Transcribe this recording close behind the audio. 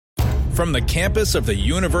from the campus of the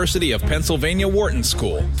University of Pennsylvania Wharton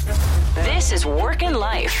School. This is Work and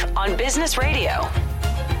Life on Business Radio.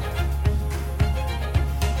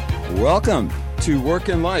 Welcome to Work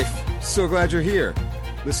and Life. So glad you're here,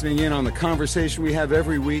 listening in on the conversation we have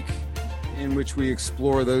every week in which we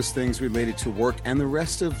explore those things related to work and the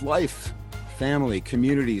rest of life, family,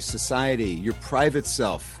 community, society, your private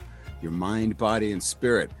self, your mind, body, and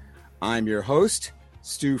spirit. I'm your host,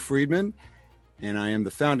 Stu Friedman, and I am the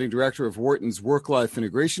founding director of Wharton's Work-Life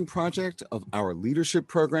Integration Project, of our leadership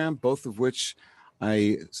program, both of which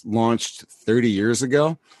I launched 30 years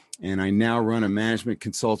ago. And I now run a management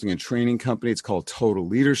consulting and training company. It's called Total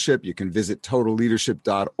Leadership. You can visit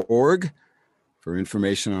totalleadership.org for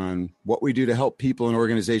information on what we do to help people and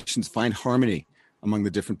organizations find harmony among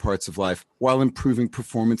the different parts of life while improving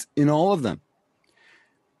performance in all of them.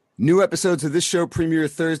 New episodes of this show premiere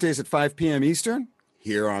Thursdays at 5 p.m. Eastern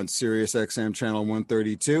here on SiriusXM Channel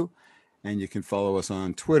 132. And you can follow us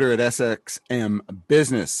on Twitter at SXM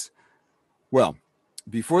Business. Well,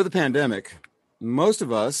 before the pandemic, many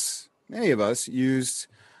of us used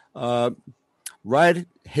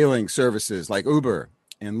ride-hailing services like Uber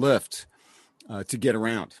and Lyft to get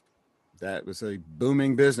around. That was a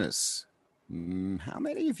booming business. How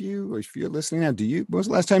many of you, if you're listening now, when was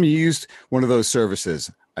the last time you used one of those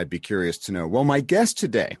services? I'd be curious to know. Well, my guest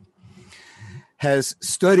today has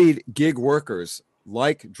studied gig workers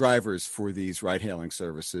like drivers for these ride-hailing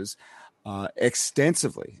services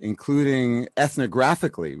extensively, including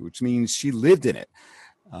ethnographically, which means she lived in it.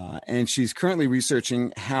 And she's currently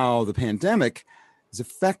researching how the pandemic is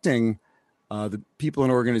affecting the people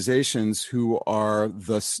and organizations who are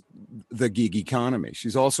the gig economy.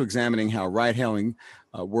 She's also examining how ride-hailing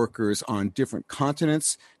workers on different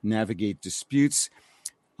continents navigate disputes.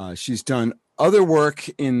 She's done other work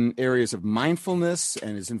in areas of mindfulness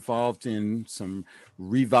and is involved in some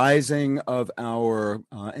revising of our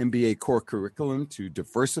MBA core curriculum to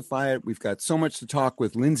diversify it. We've got so much to talk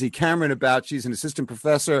with Lindsay Cameron about. She's an assistant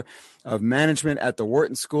professor of management at the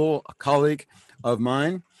Wharton School, a colleague of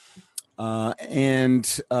mine.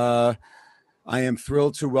 And I am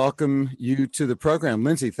thrilled to welcome you to the program.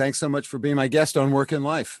 Lindsay, thanks so much for being my guest on Work and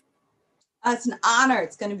Life. It's an honor.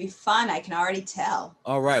 It's going to be fun. I can already tell.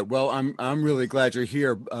 All right. Well, I'm really glad you're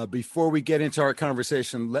here. Before we get into our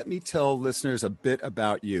conversation, let me tell listeners a bit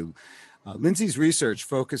about you. Lindsay's research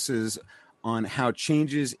focuses on how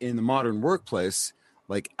changes in the modern workplace,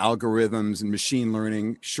 like algorithms and machine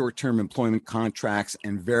learning, short-term employment contracts,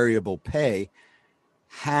 and variable pay,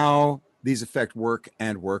 how these affect work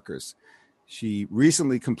and workers. She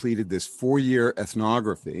recently completed this 4-year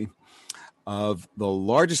ethnography of the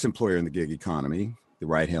largest employer in the gig economy, the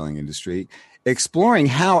ride-hailing industry, exploring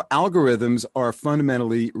how algorithms are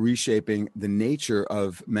fundamentally reshaping the nature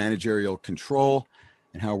of managerial control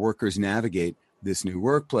and how workers navigate this new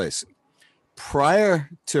workplace. Prior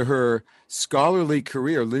to her scholarly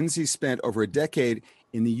career, Lindsay spent over a decade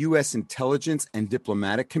in the U.S. intelligence and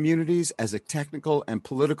diplomatic communities as a technical and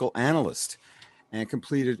political analyst, and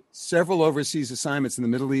completed several overseas assignments in the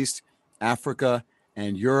Middle East, Africa,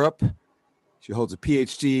 and Europe. She holds a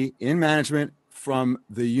PhD in management from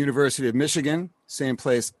the University of Michigan, same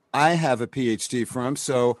place I have a PhD from.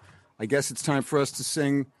 So I guess it's time for us to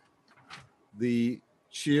sing the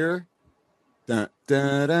cheer. Dun,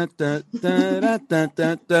 dun, dun, dun, dun, dun,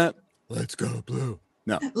 dun, dun. Let's go blue.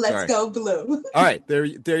 No, let's go blue. All right, there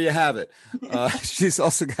you have it. She's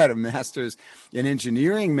also got a master's in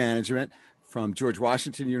engineering management from George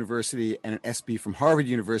Washington University and an SB from Harvard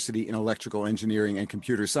University in electrical engineering and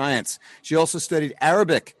computer science. She also studied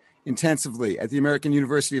Arabic intensively at the American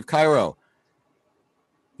University of Cairo.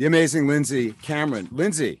 The amazing Lindsay Cameron.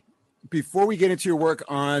 Lindsay, before we get into your work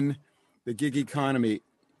on the gig economy,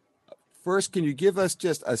 first, can you give us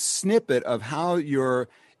just a snippet of how your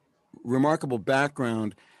remarkable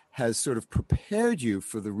background has sort of prepared you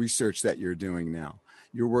for the research that you're doing now?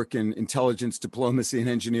 Your work in intelligence, diplomacy, and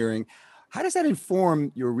engineering. How does that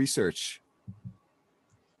inform your research?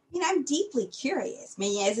 I'm deeply curious.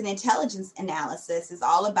 As an intelligence analysis is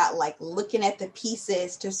all about looking at the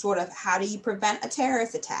pieces to sort of how do you prevent a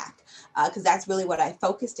terrorist attack? Because that's really what I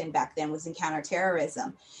focused in back then, was in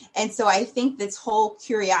counterterrorism. And so I think this whole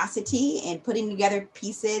curiosity and putting together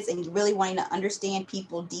pieces and really wanting to understand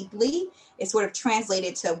people deeply is sort of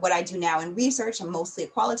translated to what I do now in research. I'm mostly a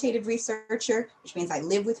qualitative researcher, which means I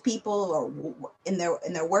live with people or in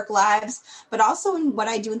their work lives, but also in what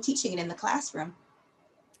I do in teaching and in the classroom.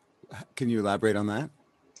 Can you elaborate on that?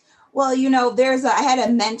 Well, I had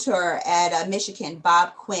a mentor at Michigan,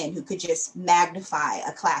 Bob Quinn, who could just magnify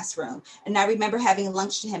a classroom. And I remember having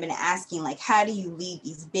lunch to him and asking, like, how do you lead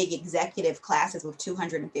these big executive classes with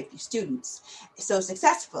 250 students so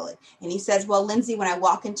successfully? And he says, well, Lindsay, when I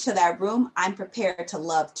walk into that room, I'm prepared to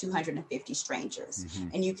love 250 strangers. Mm-hmm.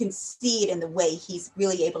 And you can see it in the way he's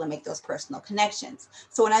really able to make those personal connections.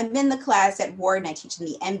 So when I'm in the class at Wharton, I teach in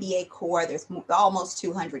the MBA core, there's almost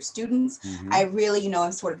 200 students. Mm-hmm. I really,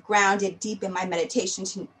 I'm sort of grounded deep in my meditation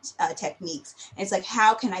techniques. And it's like,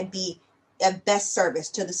 how can I be of best service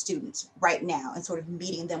to the students right now and sort of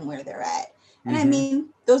meeting them where they're at? And I mean,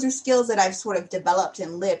 those are skills that I've sort of developed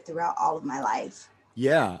and lived throughout all of my life.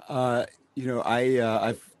 Yeah.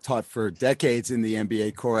 I've taught for decades in the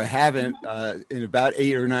MBA core. I haven't in about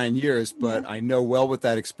 8 or 9 years, but I know well what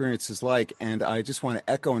that experience is like. And I just want to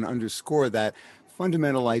echo and underscore that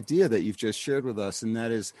fundamental idea that you've just shared with us. And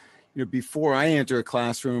that is, before I enter a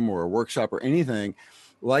classroom or a workshop or anything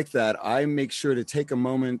like that, I make sure to take a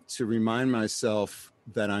moment to remind myself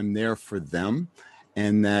that I'm there for them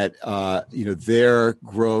and that, their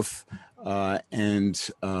growth and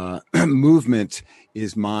movement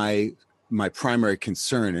is my primary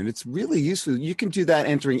concern. And it's really useful. You can do that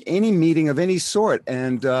entering any meeting of any sort,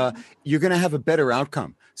 and you're going to have a better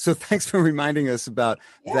outcome. So thanks for reminding us about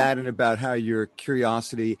that and about how your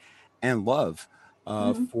curiosity and love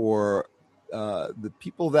for the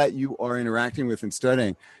people that you are interacting with and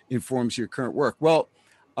studying informs your current work. Well,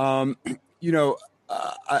 I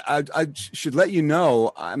should let you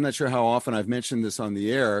know, I'm not sure how often I've mentioned this on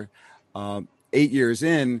the air. 8 years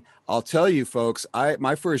in, I'll tell you folks,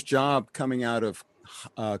 my first job coming out of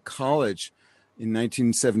college in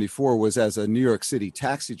 1974 was as a New York City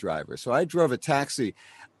taxi driver. So I drove a taxi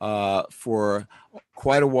for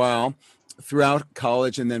quite a while throughout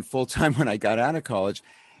college and then full-time when I got out of college.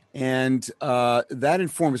 And that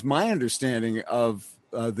informs my understanding of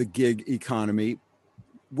the gig economy.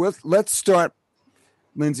 Let's start,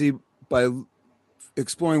 Lindsay, by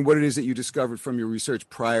exploring what it is that you discovered from your research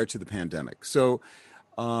prior to the pandemic. So,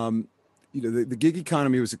 the gig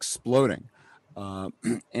economy was exploding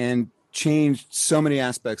and changed so many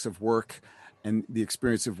aspects of work and the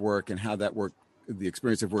experience of work and how the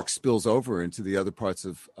experience of work spills over into the other parts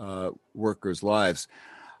of workers' lives.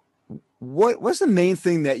 What was the main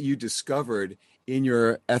thing that you discovered in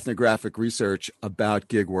your ethnographic research about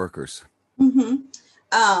gig workers?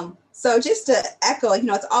 So just to echo,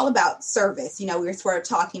 it's all about service. We were sort of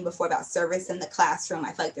talking before about service in the classroom.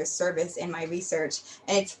 I feel like there's service in my research.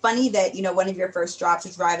 And it's funny that, one of your first jobs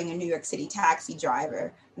was driving a New York City taxi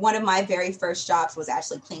driver. One of my very first jobs was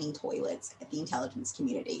actually cleaning toilets at the intelligence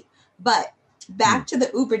community. But back to the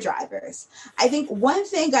Uber drivers. I think one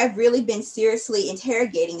thing I've really been seriously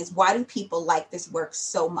interrogating is why do people like this work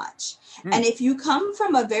so much? And if you come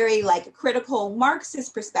from a very critical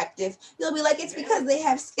Marxist perspective, you'll be like, it's because they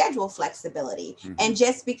have schedule flexibility. And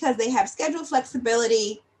just because they have schedule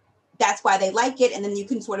flexibility, that's why they like it. And then you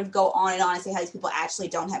can sort of go on and say how these people actually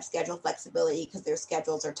don't have schedule flexibility because their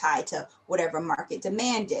schedules are tied to whatever market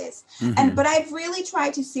demand is. But I've really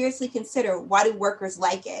tried to seriously consider, why do workers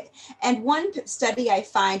like it? And one study I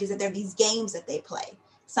find is that there are these games that they play.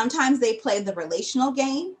 Sometimes they play the relational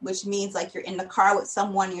game, which means you're in the car with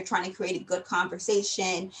someone, you're trying to create a good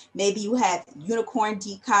conversation. Maybe you have unicorn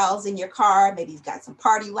decals in your car. Maybe you've got some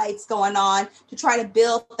party lights going on to try to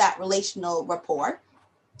build that relational rapport.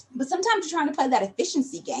 But sometimes you're trying to play that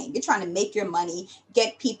efficiency game. You're trying to make your money,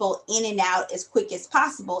 get people in and out as quick as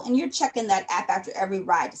possible. And you're checking that app after every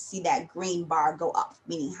ride to see that green bar go up,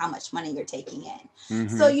 meaning how much money you're taking in.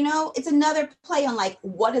 So, it's another play on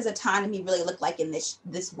what does autonomy really look like in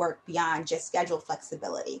this work beyond just schedule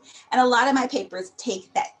flexibility? And a lot of my papers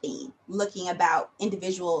take that theme, looking about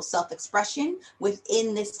individual self-expression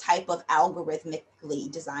within this type of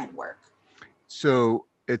algorithmically designed work. So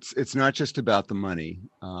it's not just about the money.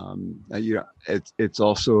 It's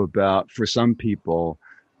also about, for some people,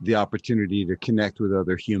 the opportunity to connect with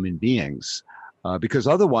other human beings, because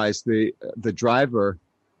otherwise the driver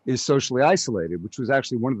is socially isolated, which was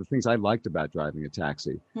actually one of the things I liked about driving a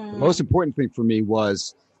taxi. The most important thing for me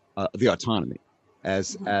was the autonomy,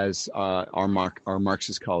 as our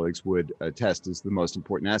Marxist colleagues would attest, is the most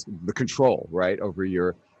important aspect, the control, right, over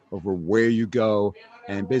where you go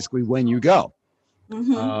and basically when you go.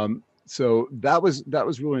 So that was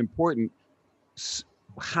really important.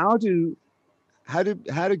 How do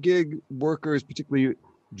gig workers, particularly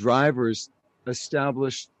drivers,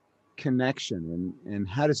 establish connection, and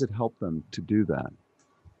how does it help them to do that?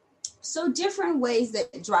 So different ways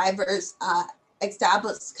that drivers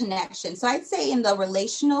establish connection. So I'd say in the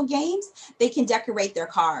relational games, they can decorate their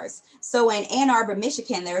cars. So in Ann Arbor,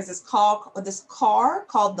 Michigan, there's this car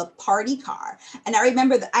called the party car. And I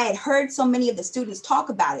remember that I had heard so many of the students talk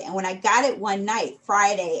about it. And when I got it one night,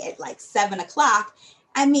 Friday at like 7:00,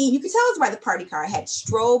 I mean, you could tell it was by the party car. It had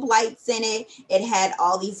strobe lights in it. It had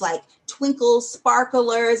all these like twinkle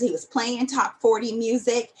sparklers. He was playing top 40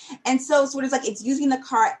 music. And so sort of like it's using the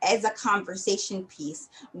car as a conversation piece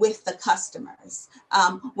with the customers.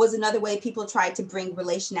 Was another way people tried to bring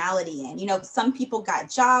relationality in. You know, some people got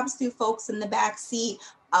jobs through folks in the back seat.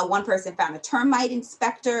 One person found a termite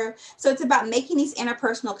inspector. So it's about making these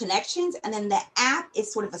interpersonal connections. And then the app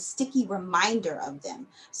is sort of a sticky reminder of them.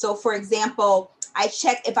 So for example, I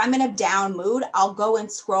check if I'm in a down mood, I'll go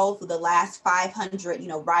and scroll through the last 500,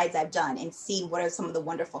 rides I've done and see what are some of the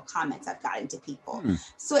wonderful comments I've gotten to people.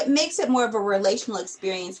 So it makes it more of a relational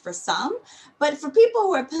experience for some. But for people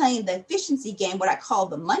who are playing the efficiency game, what I call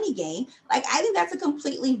the money game, like I think that's a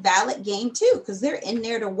completely valid game too, because they're in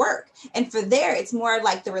there to work. And for there, it's more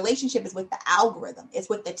like the relationship is with the algorithm, it's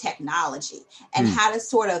with the technology and how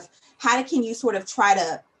can you sort of try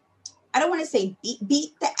to, I don't want to say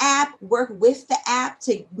beat the app, work with the app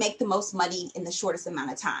to make the most money in the shortest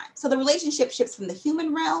amount of time. So the relationship shifts from the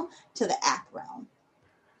human realm to the app realm.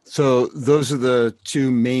 So those are the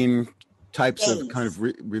two main types of kind of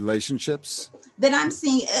relationships that I'm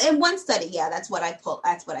seeing in one study. Yeah, that's what I pull.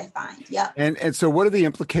 That's what I find. Yeah. And so what are the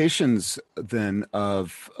implications then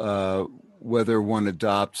of whether one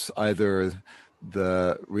adopts either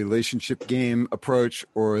the relationship game approach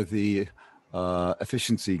or the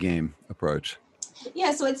efficiency game approach?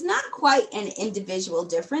 Yeah, so it's not quite an individual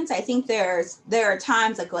difference. I think there are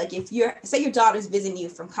times like if say your daughter's visiting you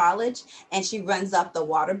from college and she runs up the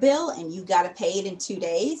water bill and you got to pay it in 2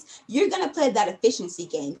 days, you're going to play that efficiency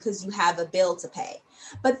game because you have a bill to pay.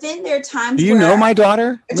 But then there are times Do you know my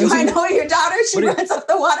daughter? Do I know your daughter? She runs up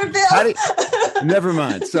the water bill. Never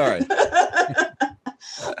mind. Sorry.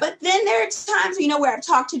 But then there are times, where I've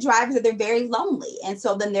talked to drivers that they're very lonely. And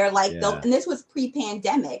so then they're like, and this was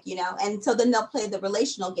pre-pandemic, and so then they'll play the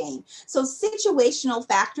relational game. So situational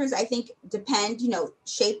factors, I think, depend,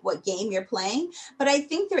 shape what game you're playing. But I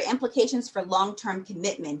think there are implications for long-term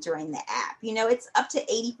commitment during the app. It's up to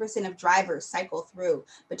 80% of drivers cycle through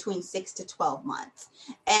between 6 to 12 months.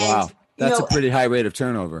 And wow. That's a pretty high rate of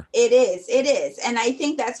turnover. It is. And I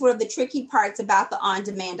think that's one of the tricky parts about the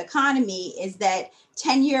on-demand economy is that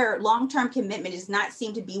 10-year long-term commitment does not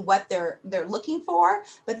seem to be what they're looking for,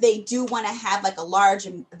 but they do want to have like a large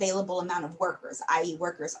available amount of workers, i.e.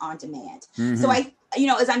 workers on demand. So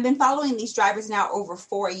as I've been following these drivers now over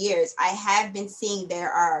 4 years, I have been seeing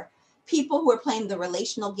there are people who are playing the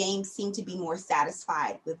relational game seem to be more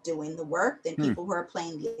satisfied with doing the work than people who are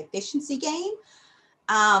playing the efficiency game.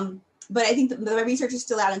 But I think the research is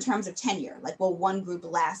still out in terms of tenure. Like, will one group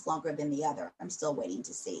last longer than the other? I'm still waiting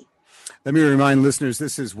to see. Let me remind listeners,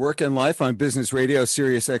 this is Work and Life on Business Radio,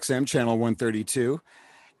 Sirius XM, Channel 132.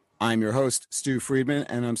 I'm your host, Stu Friedman,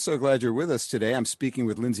 and I'm so glad you're with us today. I'm speaking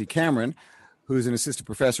with Lindsay Cameron, who's an assistant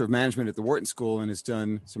professor of management at the Wharton School and has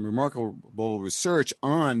done some remarkable research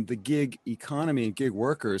on the gig economy and gig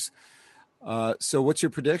workers. So what's your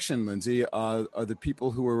prediction, Lindsay? Are the people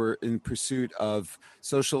who are in pursuit of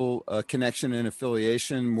social connection and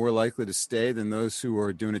affiliation more likely to stay than those who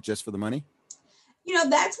are doing it just for the money?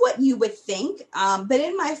 That's what you would think. But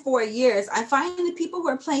in my 4 years, I find the people who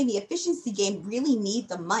are playing the efficiency game really need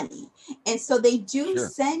the money. And so they do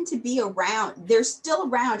tend to be around. They're still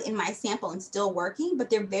around in my sample and still working, but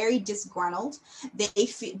they're very disgruntled.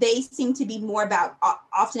 They seem to be more about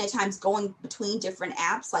often at times going between different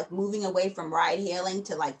apps, like moving away from ride hailing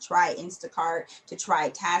to like try Instacart, to try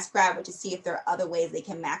TaskRabbit to see if there are other ways they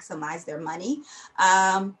can maximize their money.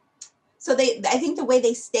 So I think the way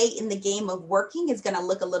they stay in the game of working is going to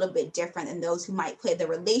look a little bit different than those who might play the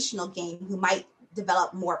relational game, who might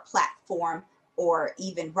develop more platform or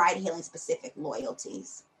even ride-hailing specific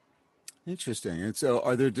loyalties. Interesting. And so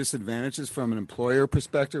are there disadvantages from an employer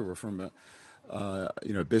perspective or from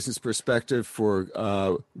a business perspective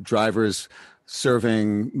for drivers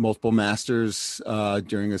serving multiple masters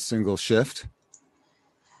during a single shift?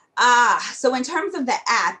 So in terms of the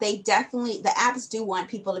app, the apps do want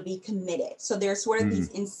people to be committed. So there's sort of these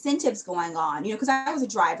incentives going on, because I was a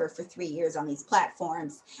driver for 3 years on these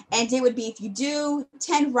platforms, and it would be if you do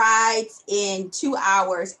 10 rides in 2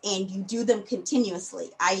 hours and you do them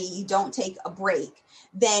continuously, i.e. you don't take a break,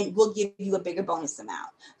 then we'll give you a bigger bonus amount.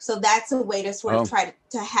 So that's a way to sort of try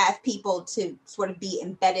to have people to sort of be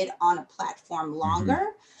embedded on a platform longer.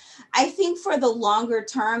 I think for the longer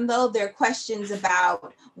term, though, there are questions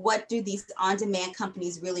about what do these on-demand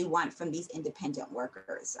companies really want from these independent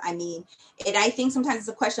workers. I mean, and I think sometimes it's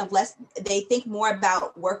a question of they think more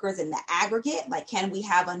about workers in the aggregate, like can we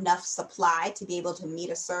have enough supply to be able to meet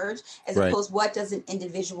a surge, as opposed to what does an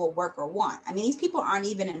individual worker want? I mean, these people aren't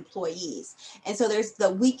even employees. And so there's the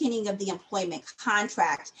weakening of the employment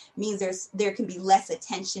contract means there can be less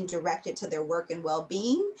attention directed to their work and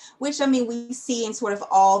well-being, which, I mean, we see in sort of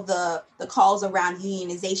all the calls around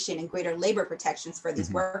unionization and greater labor protections for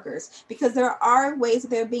these workers, because there are ways that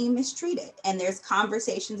they're being mistreated. And there's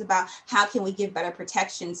conversations about how can we give better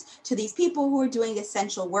protections to these people who are doing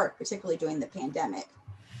essential work, particularly during the pandemic.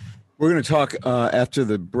 We're going to talk after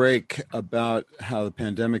the break about how the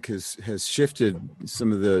pandemic has shifted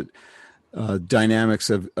some of the dynamics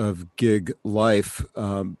of gig life.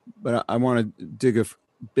 But I want to dig a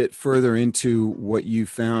bit further into what you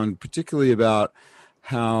found, particularly about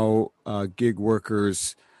how gig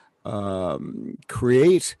workers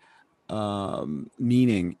create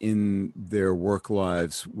meaning in their work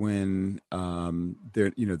lives when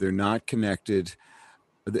they're not connected.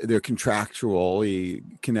 They're contractually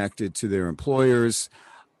connected to their employers,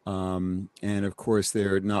 and of course,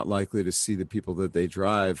 they're not likely to see the people that they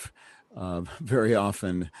drive very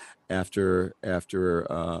often after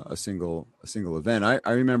a single event.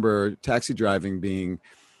 I remember taxi driving being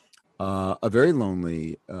a very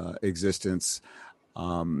lonely existence,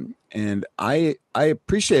 and I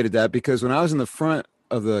appreciated that, because when I was in the front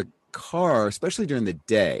of the car, especially during the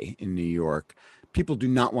day in New York, people do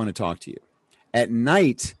not want to talk to you. At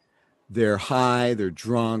night, they're high, they're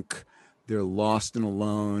drunk, they're lost and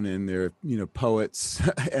alone, and they're poets,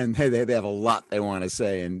 and they have a lot they want to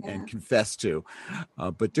say and confess to.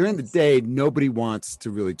 But during the day, nobody wants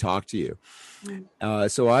to really talk to you.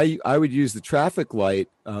 So I would use the traffic light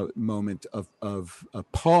moment of a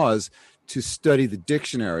pause to study the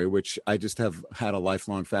dictionary, which I just have had a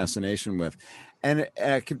lifelong fascination with, and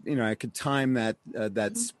I could time that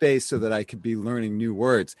space so that I could be learning new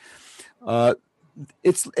words.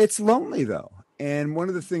 It's lonely though. And one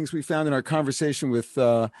of the things we found in our conversation with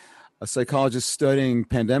a psychologist studying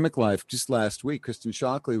pandemic life just last week, Kristen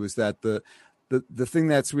Shockley, was that the thing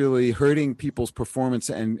that's really hurting people's performance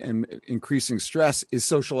and increasing stress is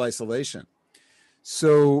social isolation.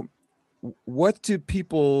 So what do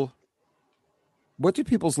people's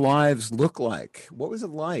lives look like? What was it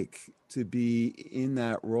like to be in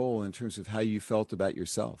that role in terms of how you felt about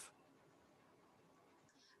yourself?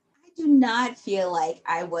 I do not feel like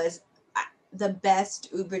I was the best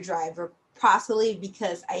Uber driver, possibly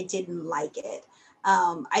because I didn't like it.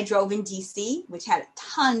 I drove in DC, which had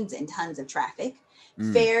tons and tons of traffic.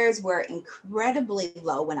 Fares were incredibly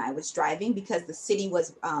low when I was driving because the city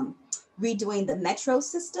was redoing the metro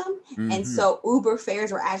system. And so Uber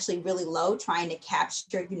fares were actually really low, trying to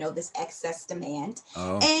capture, this excess demand.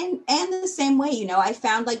 And the same way, I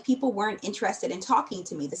found like people weren't interested in talking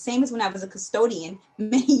to me. The same as when I was a custodian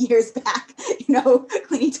many years back,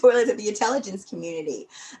 cleaning toilets at the intelligence community.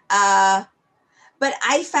 But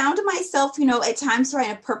I found myself, at times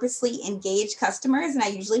trying to purposely engage customers. And I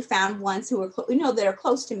usually found ones who were, that are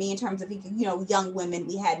close to me in terms of, young women.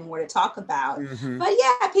 We had more to talk about. But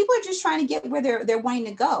yeah, people are just trying to get where they're wanting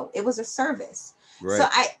to go. It was a service. Right.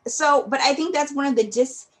 But I think that's one of the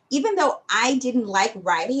even though I didn't like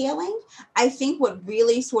ride hailing, I think what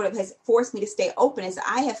really sort of has forced me to stay open is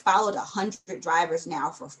I have followed 100 drivers now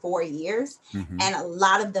for 4 years, and a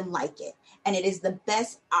lot of them like it. And it is the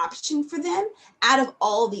best option for them out of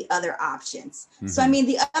all the other options. So, I mean,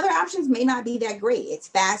 the other options may not be that great. It's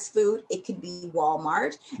fast food. It could be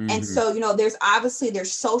Walmart. And so, there's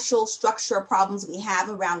social structural problems we have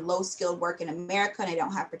around low skilled work in America, and they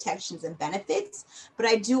don't have protections and benefits. But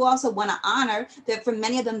I do also want to honor that for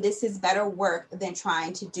many of them, this is better work than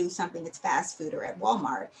trying to do something that's fast food or at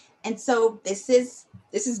Walmart. And so this is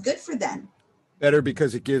good for them. Better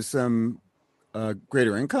because it gives them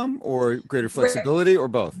greater income or greater flexibility, or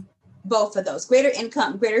both? Both of those. Greater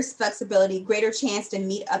income, greater flexibility, greater chance to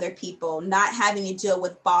meet other people, not having to deal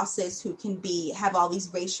with bosses who can have all these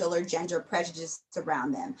racial or gender prejudices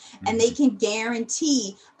around them. And they can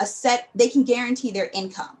guarantee their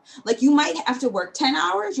income. Like you might have to work 10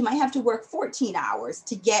 hours, you might have to work 14 hours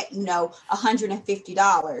to get,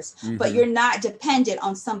 $150, but you're not dependent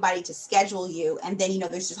on somebody to schedule you. And then,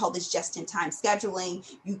 there's just all this just in time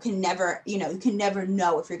scheduling. You can never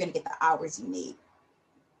know if you're going to get the hours you need.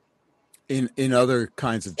 In other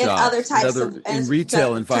kinds of jobs, in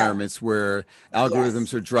retail environments where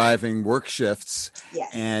algorithms are driving work shifts,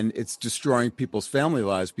 and it's destroying people's family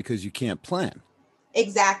lives because you can't plan.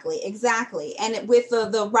 Exactly. And with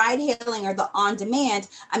the ride hailing or the on demand,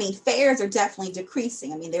 I mean, fares are definitely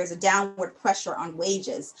decreasing. I mean, there's a downward pressure on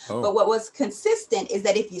wages. Oh. But what was consistent is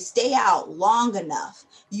that if you stay out long enough,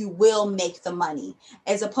 you will make the money,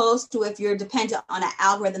 as opposed to if you're dependent on an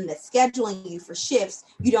algorithm that's scheduling you for shifts,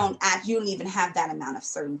 you don't even have that amount of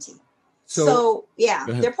certainty. So yeah,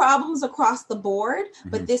 there are problems across the board,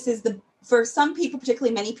 but this is for some people,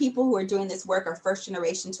 particularly many people who are doing this work are first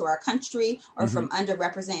generation to our country or from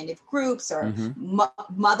underrepresented groups or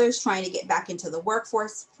mothers trying to get back into the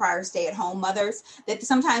workforce, prior stay-at-home mothers, that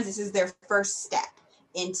sometimes this is their first step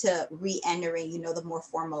into re-entering, the more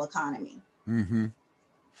formal economy. Mm-hmm.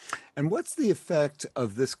 And what's the effect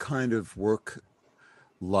of this kind of work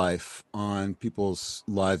life on people's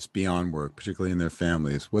lives beyond work, particularly in their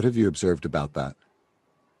families? What have you observed about that?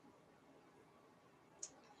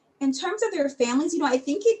 In terms of their families, I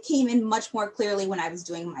think it came in much more clearly when I was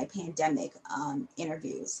doing my pandemic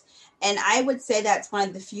interviews. And I would say that's one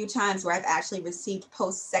of the few times where I've actually received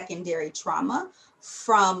post-secondary trauma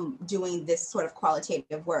from doing this sort of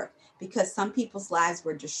qualitative work, because some people's lives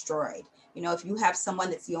were destroyed. If you have someone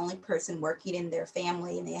that's the only person working in their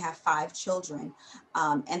family and they have 5 children,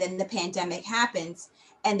 and then the pandemic happens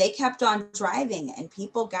and they kept on driving and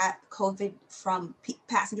people got COVID from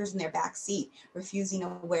passengers in their back seat refusing to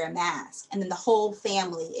wear a mask. And then the whole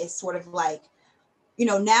family is sort of like,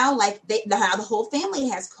 now like now the whole family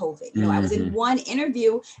has COVID. I was in one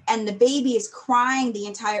interview and the baby is crying the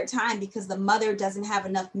entire time because the mother doesn't have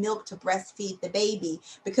enough milk to breastfeed the baby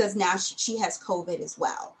because now she has COVID as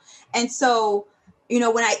well. And so,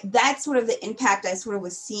 that's sort of the impact I sort of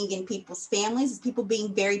was seeing in people's families, is people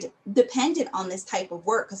being very dependent on this type of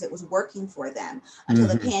work because it was working for them until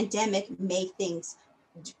the pandemic made things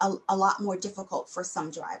a lot more difficult for some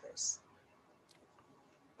drivers.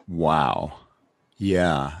 Wow.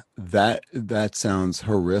 Yeah, that sounds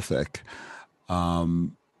horrific.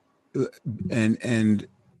 And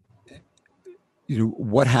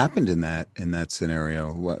what happened in that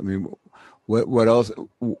scenario? What else?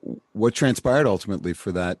 What transpired ultimately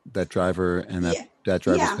for that driver and that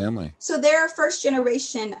driver's family? So they're first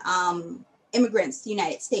generation immigrants to the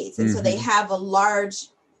United States, and so they have a large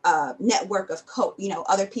network of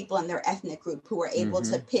other people in their ethnic group who were able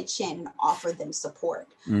to pitch in and offer them support.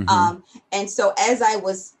 And so as I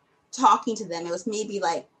was talking to them, it was maybe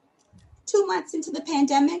like 2 months into the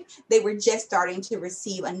pandemic, they were just starting to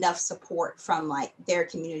receive enough support from like their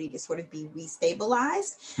community to sort of be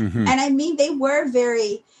restabilized. And I mean, they were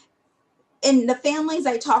in the families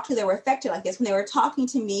I talked to that were affected like this, when they were talking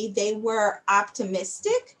to me, they were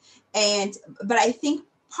optimistic. But I think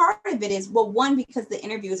part of it is, well, one, because the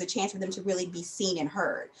interview is a chance for them to really be seen and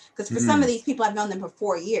heard. Because for some of these people, I've known them for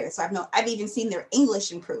 4 years. So I've even seen their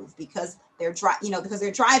English improve because they're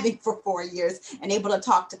driving for 4 years and able to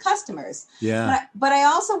talk to customers. Yeah. But I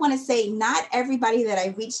also want to say, not everybody that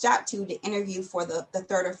I reached out to interview for the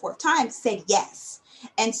third or fourth time said yes.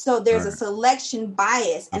 And so there's a selection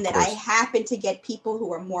bias, and that I happen to get people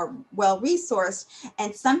who are more well-resourced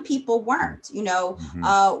and some people weren't.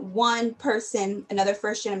 One person, another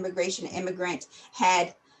first-gen immigrant,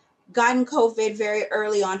 had gotten COVID very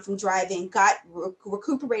early on from driving, got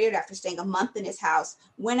recuperated after staying a month in his house,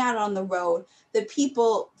 went out on the road. The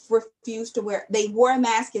people refused to they wore a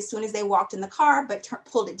mask as soon as they walked in the car, but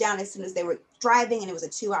pulled it down as soon as they were driving, and it was a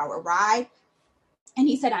 2-hour ride. And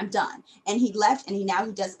he said, I'm done. And he left, and now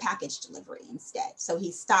he does package delivery instead. So he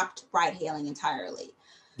stopped ride hailing entirely.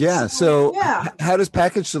 Yeah. So how does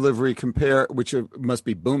package delivery compare, which must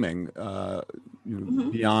be booming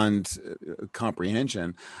beyond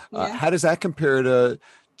comprehension? How does that compare to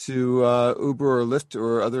Uber or Lyft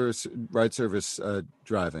or other ride service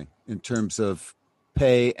driving in terms of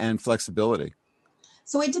pay and flexibility?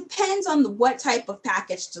 So it depends on what type of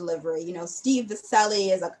package delivery. Steve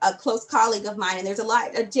Viselli is a close colleague of mine, and there's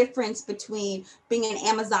a difference between being an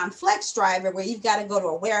Amazon Flex driver, where you've got to go to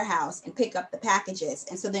a warehouse and pick up the packages.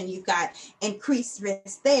 And so then you've got increased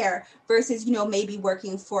risk there versus, maybe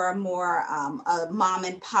working for a more a mom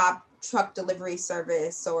and pop truck delivery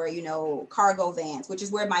service or, cargo vans, which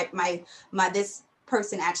is where this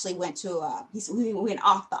person actually went to he went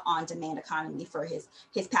off the on-demand economy for his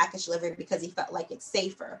package delivery because he felt like it's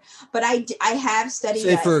safer. But I have studied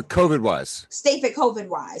safer COVID-wise,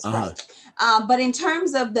 right? But in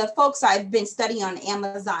terms of the folks I've been studying on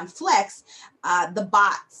Amazon Flex, the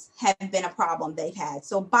bots have been a problem they've had.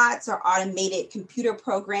 So bots are automated computer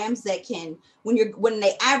programs that can, when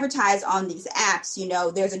they advertise on these apps,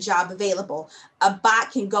 there's a job available. A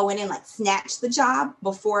bot can go in and like snatch the job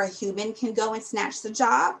before a human can go and snatch the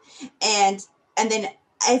job. And then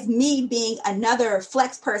as me being another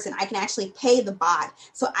flex person, I can actually pay the bot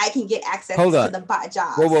so I can get access Hold to on. the bot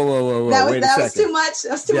jobs. Whoa. That was too much.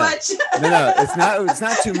 That was too much. No, it's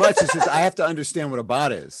not too much. It's just I have to understand what a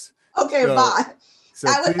bot is. Okay, bot. So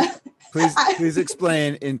please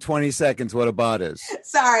explain in 20 seconds what a bot is.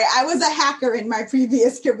 Sorry, I was a hacker in my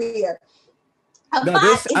previous career.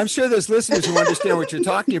 I'm sure there's listeners who understand what you're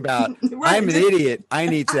talking about. Right. I'm an idiot. I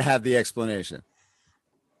need to have the explanation.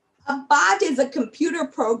 A bot is a computer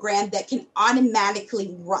program that can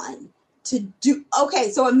automatically run to do.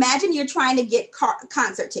 Okay, so imagine you're trying to get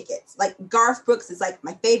concert tickets. Like Garth Brooks is like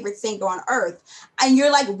my favorite singer on earth. And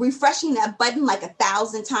you're like refreshing that button like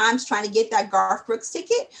 1,000 times trying to get that Garth Brooks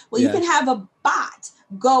ticket. Well, you can have a bot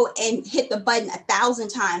go and hit the button 1,000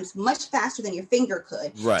 times much faster than your finger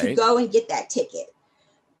could to go and get that ticket.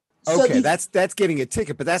 Okay, so that's getting a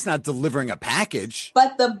ticket, but that's not delivering a package.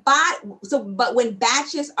 But but when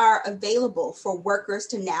batches are available for workers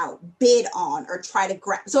to now bid on or try to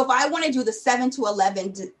grab. So if I want to do the 7 to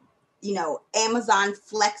 11, Amazon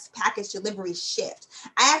Flex package delivery shift,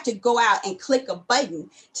 I have to go out and click a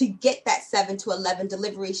button to get that 7 to 11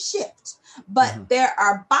 delivery shift. But there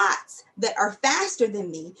are bots that are faster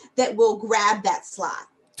than me that will grab that slot.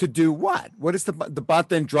 To do what? What is the bot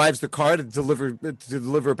then drives the car to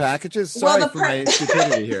deliver packages? Sorry for my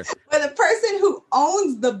stupidity here. Well, the person who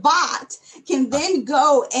owns the bot can then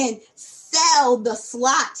go and sell the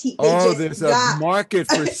slot. There's a market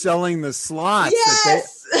for selling the slots.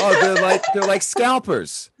 Yes. They're like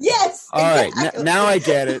scalpers. Yes. All exactly. Right. Now I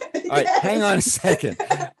get it. All right. Hang on a second.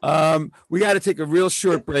 We got to take a real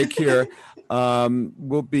short break here.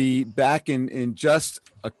 We'll be back in just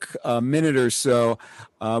a minute or so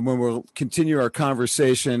when we'll continue our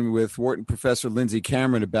conversation with Wharton professor Lindsay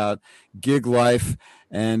Cameron about gig life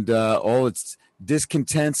and all its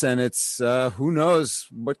discontents and its who knows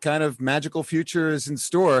what kind of magical future is in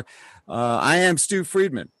store. I am Stu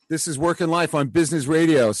Friedman. This is Work and Life on Business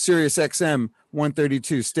Radio, Sirius XM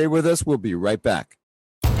 132. Stay with us. We'll be right back.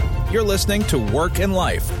 You're listening to Work and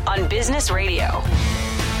Life on Business Radio.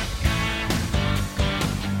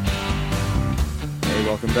 Hey,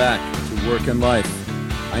 welcome back to Work and Life.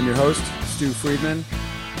 I'm your host, Stu Friedman,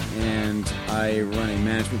 and I run a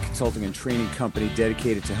management consulting and training company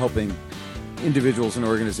dedicated to helping individuals and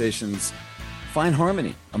organizations find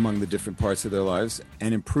harmony among the different parts of their lives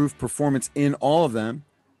and improve performance in all of them.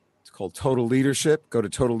 It's called Total Leadership. Go to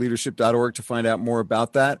totalleadership.org to find out more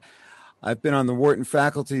about that. I've been on the Wharton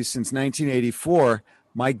faculty since 1984.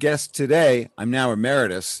 My guest today, I'm now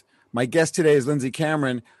emeritus. My guest today is Lindsay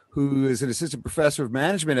Cameron, who is an assistant professor of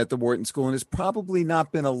management at the Wharton School and has probably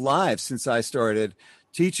not been alive since I started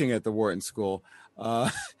teaching at the Wharton School.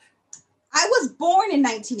 I was born in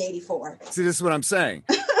 1984. See, this is what I'm saying.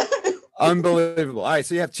 Unbelievable. All right,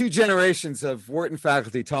 so you have two generations of Wharton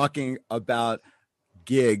faculty talking about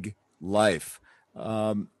gig life.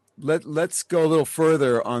 Let's go a little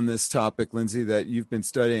further on this topic, Lindsay, that you've been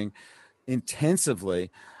studying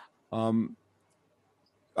intensively. I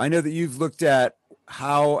know that you've looked at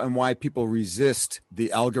how and why people resist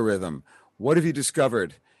the algorithm. What have you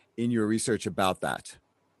discovered in your research about that?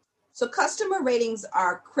 So customer ratings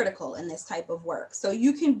are critical in this type of work. So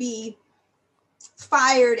you can be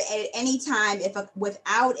fired at any time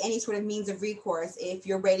without any sort of means of recourse if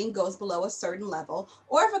your rating goes below a certain level,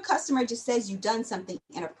 or if a customer just says you've done something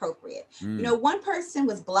inappropriate. One person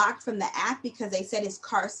was blocked from the app because they said his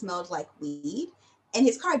car smelled like weed. And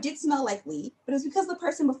his car did smell like weed, but it was because the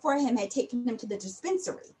person before him had taken him to the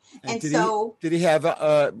dispensary. And did he have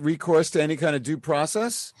recourse to any kind of due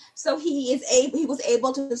process? So he was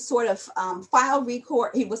able to sort of file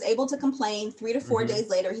recourse. He was able to complain. 3 to 4 days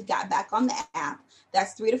later, he got back on the app.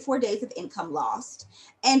 That's 3 to 4 days of income lost.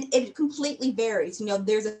 And it completely varies.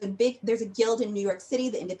 There's a guild in New York City,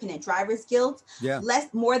 the Independent Drivers Guild. Yeah.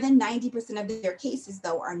 More than 90% of their cases,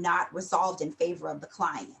 though, are not resolved in favor of the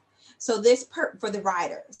client. So for the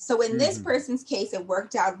rider. So in this person's case, it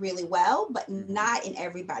worked out really well, but not in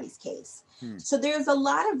everybody's case. So there's a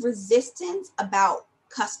lot of resistance about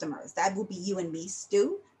customers. That will be you and me,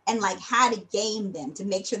 Stu, and like how to game them to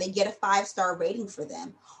make sure they get a 5-star rating for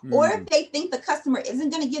them. Or if they think the customer isn't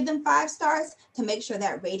going to give them 5 stars, to make sure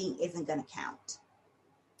that rating isn't going to count.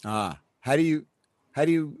 How do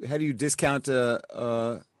you discount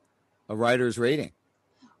a rider's rating?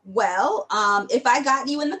 Well, if I got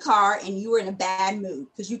you in the car and you were in a bad mood,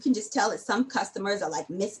 because you can just tell that some customers are like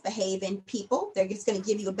misbehaving people. They're just going to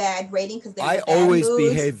give you a bad rating because they're in a bad always mood.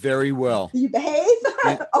 Behave very well. You behave?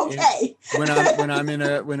 Okay. When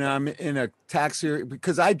I'm in a taxi,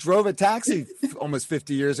 because I drove a taxi almost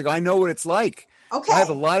 50 years ago. I know what it's like. Okay. I have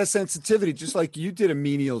a lot of sensitivity, just like you did a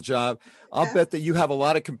menial job. I'll bet that you have a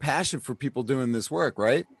lot of compassion for people doing this work,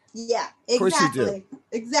 right? Yeah, Of course you exactly. do.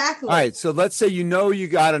 Exactly. All right. So let's say you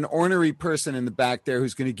got an ornery person in the back there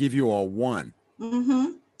who's going to give you a 1. Mm-hmm.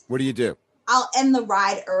 What do you do? I'll end the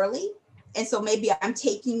ride early. And so maybe I'm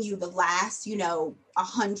taking you the last,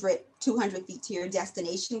 100, 200 feet to your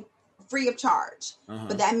destination free of charge.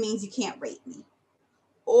 But that means you can't rate me.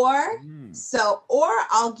 Or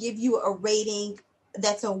I'll give you a rating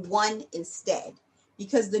that's a 1 instead.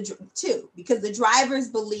 Because the drivers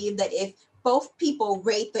believe that if both people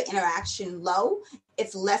rate the interaction low,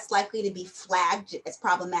 it's less likely to be flagged as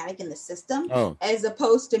problematic in the system, as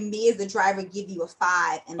opposed to me as the driver give you a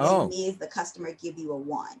 5 and then me as the customer give you a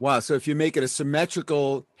 1. Wow. So if you make it a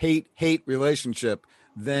symmetrical hate relationship,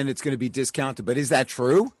 then it's going to be discounted. But is that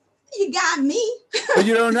true? You got me. But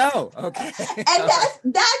you don't know. Okay.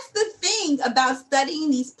 And that's the thing about studying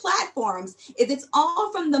these platforms is it's all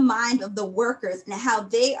from the mind of the workers and how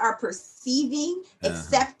they are perceiving,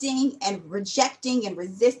 accepting, and rejecting and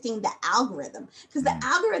resisting the algorithm. Because the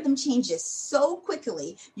algorithm changes so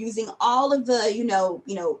quickly using all of the,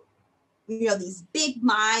 these big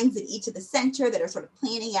minds at each of the center that are sort of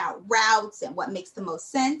planning out routes and what makes the most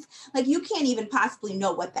sense. Like you can't even possibly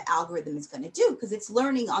know what the algorithm is going to do because it's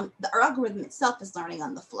learning on the algorithm itself is learning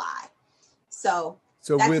on the fly. So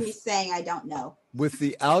that's me saying I don't know. With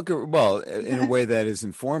the algorithm, well, in a way that is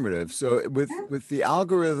informative. So with the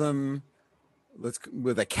algorithm,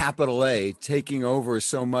 with a capital A, taking over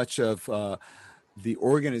so much of the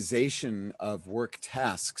organization of work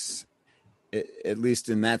tasks, at least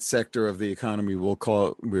in that sector of the economy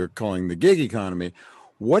we're calling the gig economy.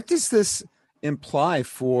 What does this imply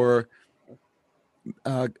for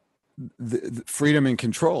the freedom and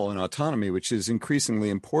control and autonomy, which is increasingly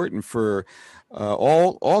important for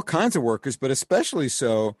all kinds of workers, but especially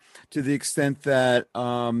so to the extent that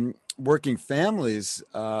working families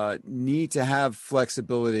need to have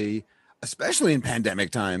flexibility, especially in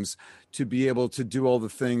pandemic times, to be able to do all the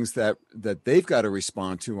things that they've got to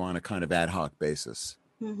respond to on a kind of ad hoc basis.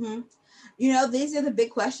 Mm-hmm. These are the big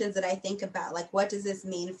questions that I think about. Like, what does this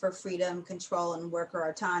mean for freedom, control, and worker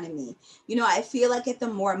autonomy? I feel like at the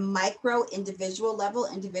more micro individual level,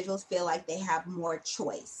 individuals feel like they have more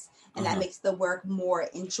choice. And that makes the work more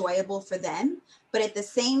enjoyable for them. But at the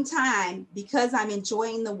same time, because I'm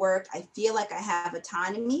enjoying the work, I feel like I have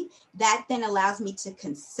autonomy. That then allows me to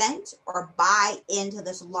consent or buy into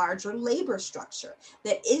this larger labor structure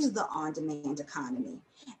that is the on-demand economy.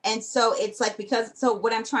 And so it's like, so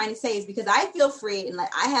what I'm trying to say is because I feel free and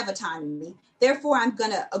like I have autonomy, therefore I'm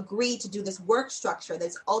going to agree to do this work structure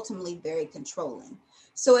that's ultimately very controlling.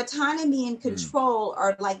 So autonomy and control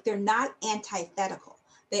are like, they're not antithetical.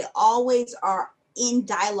 They always are in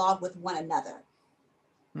dialogue with one another.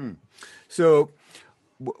 So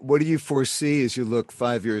what do you foresee as you look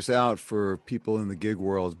 5 years out for people in the gig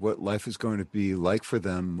world, what life is going to be like for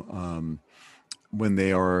them when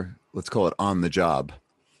they are, let's call it, on the job?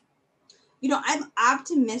 I'm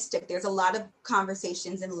optimistic. There's a lot of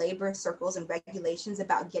conversations in labor circles and regulations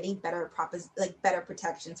about getting better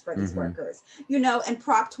protections for these workers. And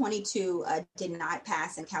Prop 22 did not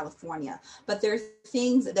pass in California, but there's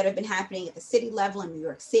things that have been happening at the city level in New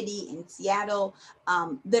York City, in Seattle,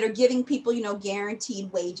 that are giving people,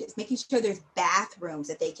 guaranteed wages, making sure there's bathrooms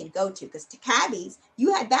that they can go to. Because to cabbies,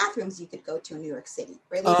 you had bathrooms you could go to in New York City,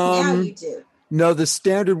 or at least now you do. No, the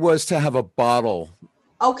standard was to have a bottle.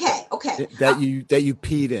 Okay. That you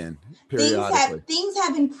peed in periodically. Things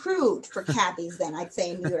have improved for cabbies then, I'd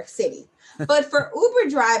say, in New York City. But for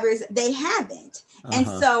Uber drivers, they haven't. And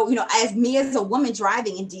so, as a woman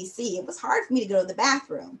driving in DC, it was hard for me to go to the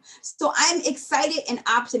bathroom. So I'm excited and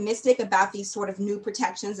optimistic about these sort of new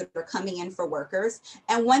protections that are coming in for workers.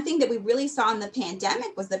 And one thing that we really saw in the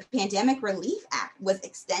pandemic was the Pandemic Relief Act was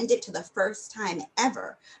extended to the first time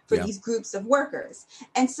ever for these groups of workers.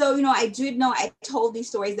 And so, I told these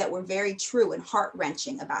stories that were very true and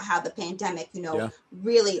heart-wrenching about how the pandemic,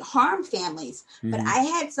 really harmed families. But I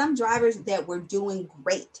had some drivers that were doing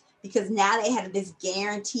great because now they had this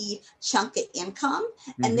guaranteed chunk of income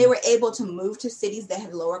and they were able to move to cities that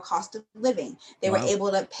had lower cost of living. They were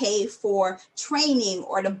able to pay for training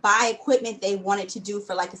or to buy equipment they wanted to do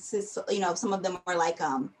for some of them were like,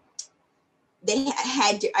 I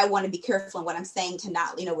want to be careful in what I'm saying to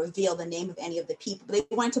not, reveal the name of any of the people, but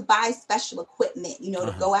they wanted to buy special equipment,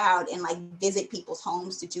 to go out and like visit people's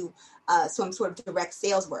homes to do some sort of direct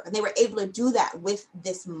sales work. And they were able to do that with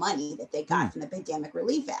this money that they got from the Pandemic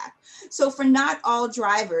Relief Act. So for not all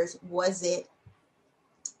drivers, was it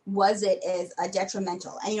as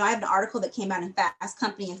detrimental? And, I have an article that came out in Fast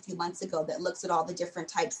Company a few months ago that looks at all the different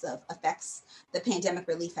types of effects the Pandemic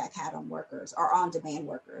Relief Act had on workers or on-demand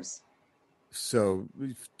workers. So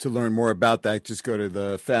to learn more about that, just go to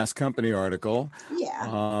the Fast Company article.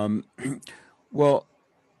 Yeah. Well,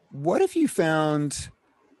 what if you found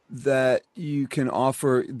that you can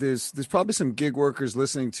offer, there's probably some gig workers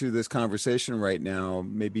listening to this conversation right now,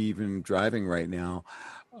 maybe even driving right now.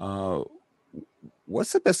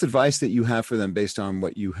 What's the best advice that you have for them based on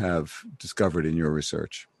what you have discovered in your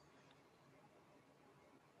research?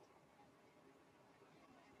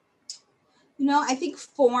 I think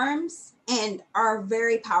forums are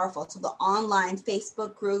very powerful. So the online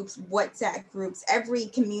Facebook groups, WhatsApp groups, every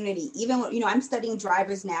community, even I'm studying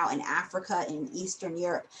drivers now in Africa and Eastern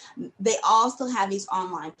Europe. They all still have these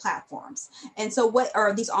online platforms. And so what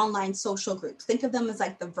are these online social groups? Think of them as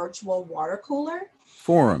like the virtual water cooler.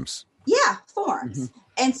 Forums. Yeah, forums. Mm-hmm.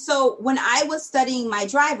 And so when I was studying my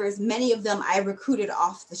drivers, many of them I recruited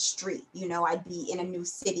off the street. I'd be in a new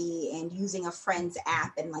city and using a friend's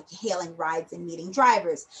app and like hailing rides and meeting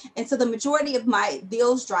drivers. And so the majority of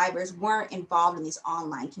those drivers weren't involved in these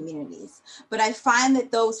online communities. But I find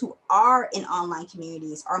that those who are in online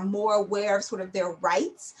communities are more aware of sort of their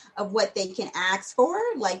rights, of what they can ask for.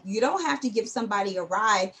 Like, you don't have to give somebody a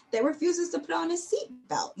ride that refuses to put on a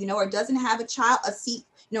seatbelt, or doesn't have a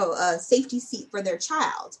safety seat for their child.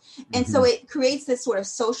 And so it creates this sort of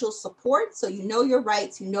social support. So you know your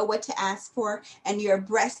rights, you know what to ask for, and you're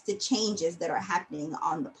abreast to changes that are happening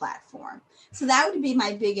on the platform. So that would be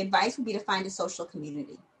my big advice, would be to find a social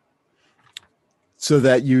community. So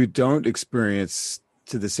that you don't experience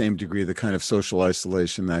to the same degree the kind of social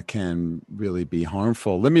isolation that can really be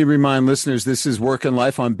harmful. Let me remind listeners, this is Work and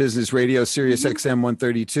Life on Business Radio, Sirius XM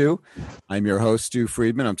 132. I'm your host, Stu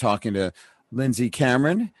Friedman. I'm talking to Lindsay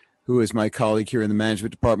Cameron, who is my colleague here in the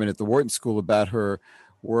management department at the Wharton School, about her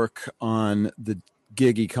work on the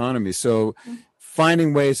gig economy. So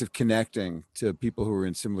finding ways of connecting to people who are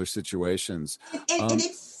in similar situations. And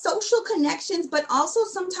it's social connections, but also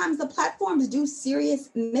sometimes the platforms do serious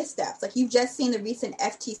missteps. Like you've just seen the recent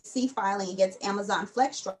FTC filing against Amazon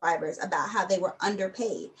Flex drivers about how they were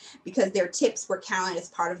underpaid because their tips were counted as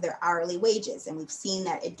part of their hourly wages. And we've seen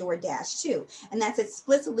that at DoorDash too. And that's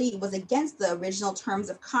explicitly was against the original terms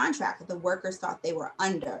of contract that the workers thought they were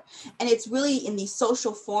under. And it's really in these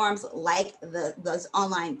social forums like these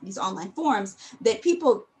online forums that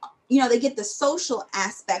people, they get the social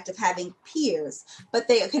aspect of having peers, but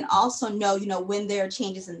they can also know, when there are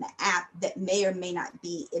changes in the app that may or may not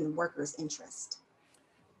be in workers' interest.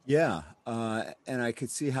 Yeah. And I could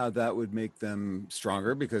see how that would make them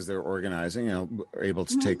stronger because they're organizing, are able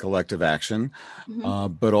to take collective action,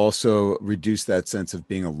 but also reduce that sense of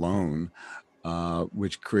being alone,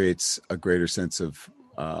 which creates a greater sense of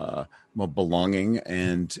belonging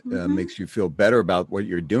and makes you feel better about what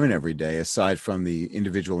you're doing every day, aside from the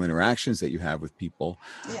individual interactions that you have with people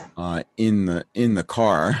in the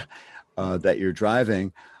car that you're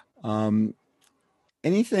driving.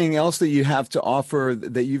 Anything else that you have to offer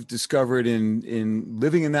that you've discovered in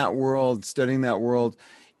living in that world, studying that world,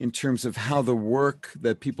 in terms of how the work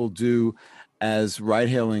that people do as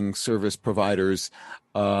ride-hailing service providers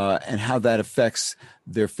and how that affects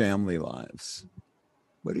their family lives?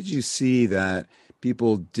 What did you see that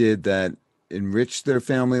people did that enriched their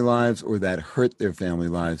family lives or that hurt their family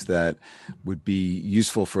lives that would be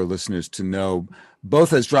useful for listeners to know,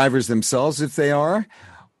 both as drivers themselves, if they are,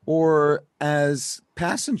 or as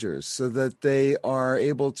passengers, so that they are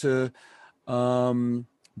able to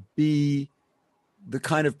be the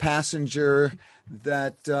kind of passenger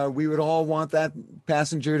that we would all want that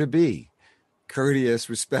passenger to be: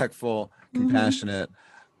 courteous, respectful, compassionate.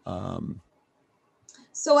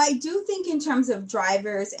 So I do think in terms of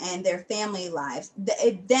drivers and their family lives,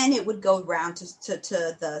 then it would go around to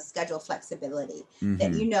the schedule flexibility.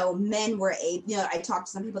 That, men were I talked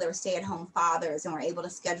to some people that were stay-at-home fathers and were able to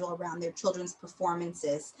schedule around their children's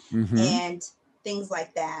performances and things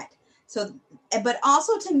like that. So, but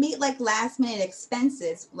also to meet like last minute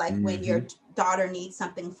expenses, like when your daughter needs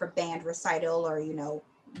something for band recital, or,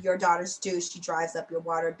 your daughter's due, she drives up your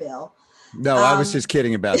water bill. No, I was just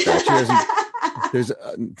kidding about that. She doesn't.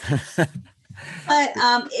 But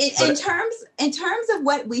in terms of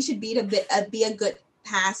what we should be to be a good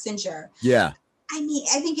passenger. Yeah. I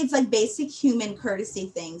think it's like basic human courtesy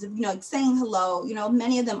things, saying hello.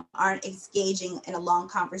 Many of them aren't engaging in a long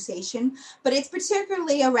conversation, but it's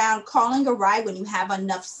particularly around calling a ride when you have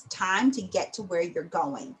enough time to get to where you're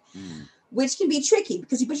going. Which can be tricky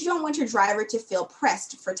but you don't want your driver to feel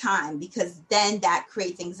pressed for time, because then that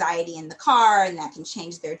creates anxiety in the car and that can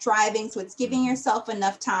change their driving. So it's giving yourself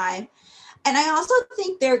enough time. And I also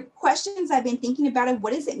think there are questions I've been thinking about of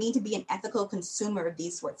what does it mean to be an ethical consumer of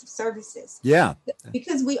these sorts of services? Yeah.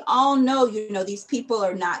 Because we all know, these people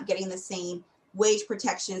are not getting the same wage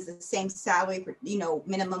protections, the same salary,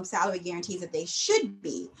 minimum salary guarantees that they should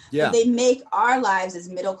be. Yeah. But they make our lives as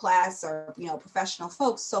middle class or, professional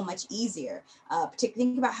folks so much easier.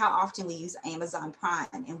 Particularly think about how often we use Amazon Prime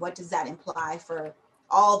and what does that imply for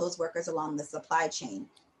all those workers along the supply chain.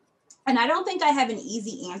 And I don't think I have an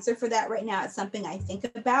easy answer for that right now. It's something I think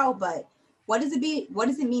about, but what does it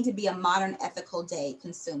mean to be a modern ethical day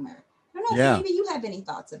consumer? I don't know if maybe you have any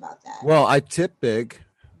thoughts about that. Well, I tip big.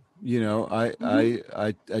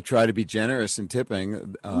 I try to be generous in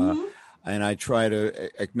tipping, and I try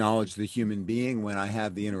to acknowledge the human being when I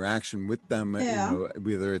have the interaction with them,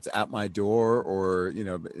 whether it's at my door or,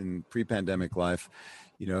 in pre-pandemic life,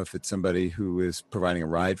 if it's somebody who is providing a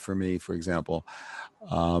ride for me, for example.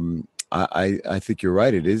 I think you're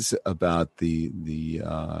right. It is about the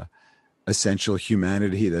essential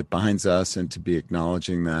humanity that binds us, and to be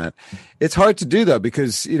acknowledging that. It's hard to do, though,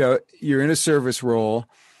 because, you're in a service role.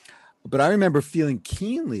 But I remember feeling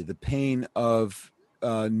keenly the pain of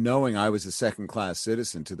knowing I was a second-class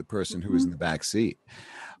citizen to the person who was in the back seat.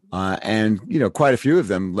 And, quite a few of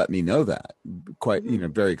them let me know that quite,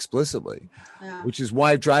 very explicitly, which is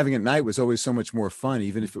why driving at night was always so much more fun,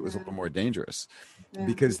 even if it was a little more dangerous,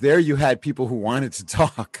 because there you had people who wanted to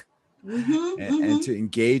talk and to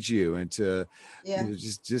engage you and to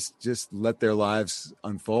just let their lives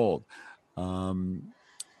unfold.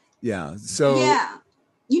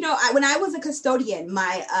 When I was a custodian,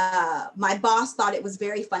 my boss thought it was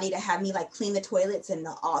very funny to have me clean the toilets in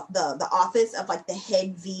the office of the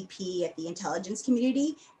head VP at the intelligence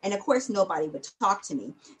community. And of course, nobody would talk to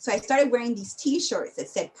me. So I started wearing these T-shirts that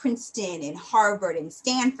said Princeton and Harvard and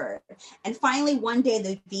Stanford. And finally, one day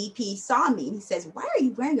the VP saw me and he says, "Why are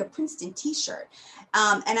you wearing a Princeton T-shirt?"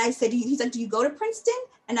 And I said, he's like, "Do you go to Princeton?"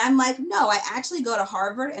 And I'm like, "No, I actually go to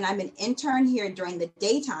Harvard and I'm an intern here during the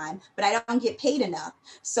daytime, but I don't get paid enough.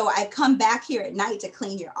 So I come back here at night to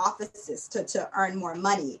clean your offices to earn more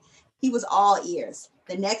money." He was all ears.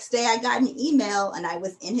 The next day I got an email and I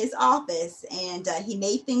was in his office and he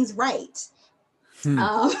made things right. He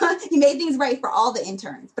made things right for all the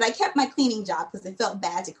interns, but I kept my cleaning job because it felt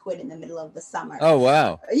bad to quit in the middle of the summer. Oh,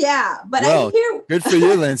 wow. Yeah. But well, I hear. Good for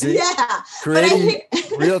you, Lindsay. Yeah. Creating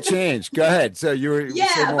real change. Go ahead. So you were.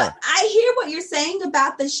 Yeah. But I hear what you're saying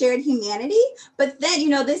about the shared humanity. But then,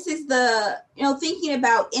 this is the, thinking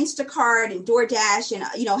about Instacart and DoorDash and,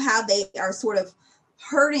 how they are sort of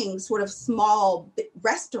hurting sort of small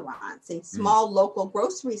restaurants and small local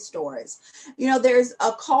grocery stores. There's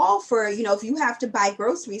a call for, if you have to buy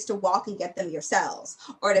groceries, to walk and get them yourselves,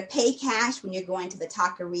 or to pay cash when you're going to the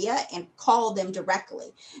taqueria and call them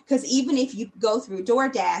directly. Because even if you go through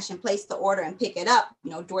DoorDash and place the order and pick it up,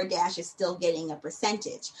 DoorDash is still getting a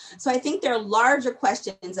percentage. So I think there are larger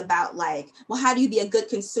questions about how do you be a good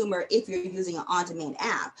consumer if you're using an on-demand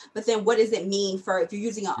app? But then what does it mean for if you're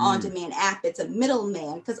using an on-demand app, it's a middleman?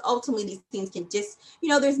 Because ultimately these things can just,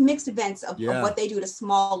 there's mixed events of what they do to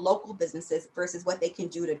small local businesses versus what they can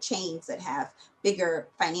do to chains that have bigger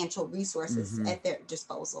financial resources at their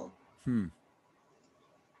disposal.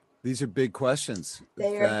 These are big questions.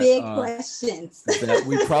 They are big questions that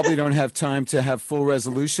we probably don't have time to have full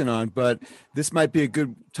resolution on, but this might be a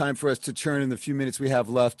good time for us to turn in the few minutes we have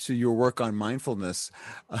left to your work on mindfulness,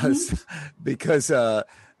 because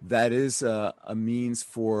that is a means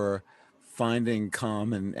for finding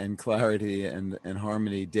calm and clarity and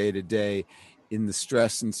harmony day to day in the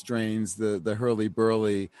stress and strains, the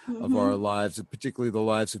hurly-burly of our lives, particularly the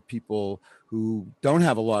lives of people who don't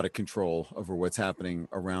have a lot of control over what's happening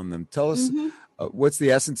around them. Tell us, what's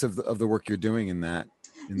the essence of the work you're doing in that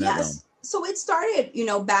realm? So it started,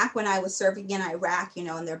 back when I was serving in Iraq,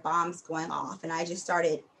 and their bombs going off, and I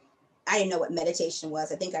didn't know what meditation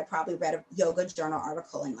was. I think I probably read a yoga journal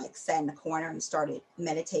article and sat in the corner and started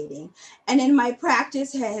meditating. And then my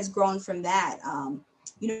practice has grown from that.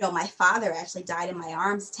 My father actually died in my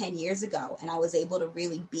arms 10 years ago, and I was able to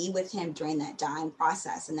really be with him during that dying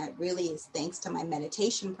process. And that really is thanks to my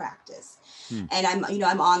meditation practice. And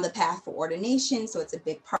I'm on the path for ordination, so it's a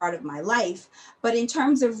big part of my life. But in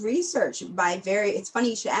terms of research, it's funny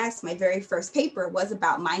you should ask, my very first paper was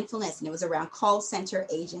about mindfulness, and it was around call center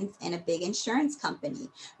agents in a big insurance company,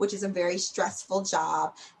 which is a very stressful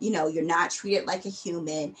job. You're not treated like a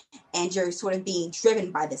human, and you're sort of being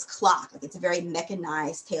driven by this clock. It's a very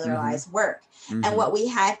mechanized, tailorized work. And what we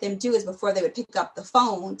had them do is before they would pick up the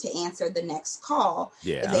phone to answer the next call,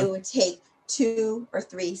 they would take 2 or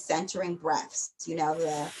 3 centering breaths,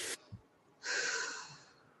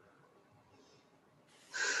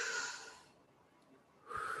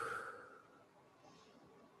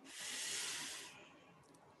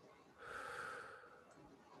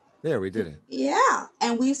 There, we did it. Yeah.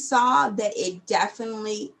 And we saw that it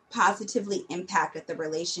definitely positively impacted the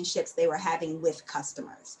relationships they were having with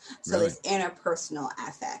customers. So Really? this interpersonal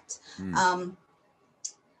affect. Mm.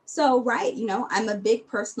 So, right, I'm a big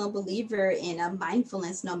personal believer in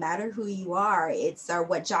mindfulness, no matter who you are, it's or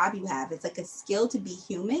what job you have. It's like a skill to be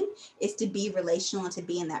human, is to be relational and to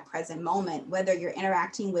be in that present moment, whether you're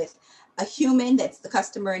interacting with a human that's the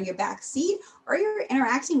customer in your back seat, or you're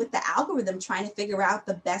interacting with the algorithm trying to figure out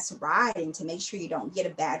the best ride and to make sure you don't get a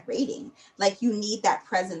bad rating. Like, you need that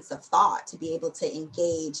presence of thought to be able to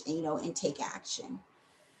engage and, and take action.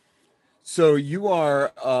 So you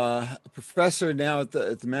are a professor now at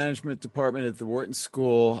the management department at the Wharton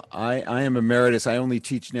School. I am emeritus. I only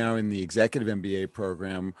teach now in the executive MBA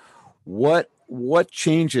program. What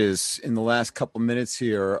changes in the last couple minutes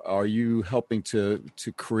here are you helping to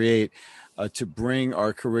create to bring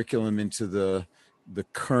our curriculum into the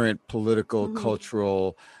current political,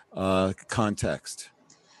 cultural context?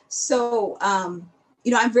 So,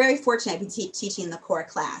 I'm very fortunate to be teaching the core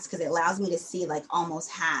class because it allows me to see like almost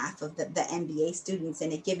half of the MBA students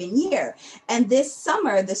in a given year. And this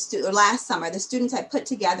summer, last summer, the students had put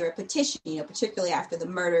together a petition, particularly after the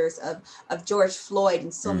murders of George Floyd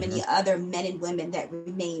and so many other men and women that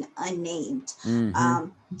remain unnamed,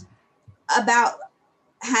 about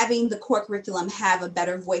having the core curriculum have a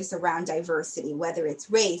better voice around diversity, whether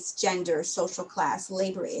it's race, gender, social class,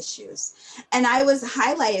 labor issues. And I was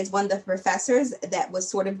highlighted as one of the professors that was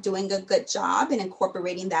sort of doing a good job in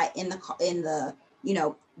incorporating that in the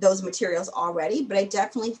those materials already, but I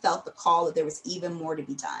definitely felt the call that there was even more to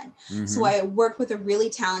be done. So I worked with a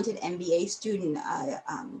really talented MBA student,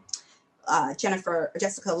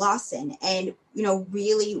 Jessica Lawson, and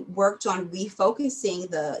really worked on refocusing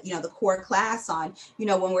the core class on,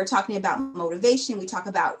 when we're talking about motivation, we talk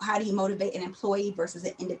about how do you motivate an employee versus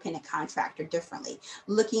an independent contractor differently,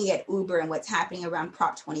 looking at Uber and what's happening around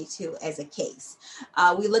Prop 22 as a case.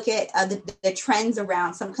 We look at the trends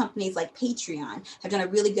around some companies like Patreon have done a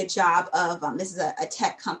really good job of, this is a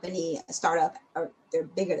tech company, a startup, or they're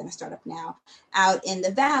bigger than a startup now, out in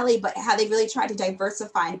the Valley, but how they really tried to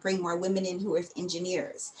diversify and bring more women in who are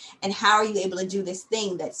engineers. And how are you able to do this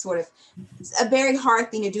thing that's sort of a very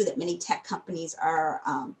hard thing to do that many tech companies are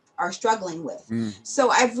struggling with.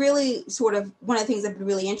 So I've really sort of, one of the things I've been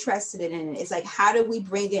really interested in is like, how do we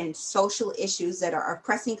bring in social issues that are a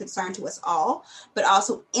pressing concern to us all, but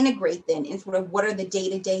also integrate them in sort of what are the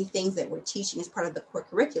day-to-day things that we're teaching as part of the core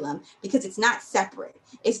curriculum, because it's not separate.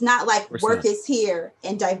 It's not like work is here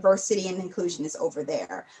and diversity and inclusion is over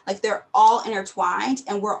there. Like, they're all intertwined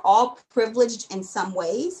and we're all privileged in some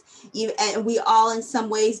ways, and we all in some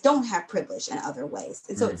ways don't have privilege in other ways.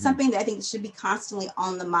 And so it's something that I think should be constantly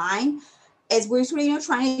on the mind as we're sort of,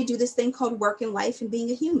 trying to do this thing called work and life and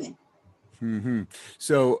being a human.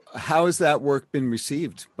 So how has that work been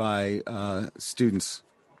received by students?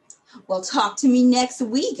 Well, talk to me next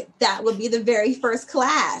week. That would be the very first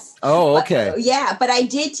class. Oh, okay. But I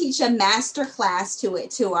did teach a master class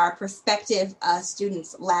to our prospective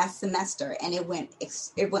students last semester, and it went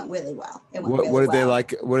really well. What did they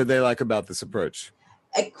like? What did they like about this approach?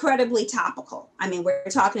 Incredibly topical. I mean, we're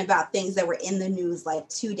talking about things that were in the news like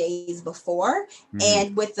 2 days before,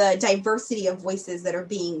 and with the diversity of voices that are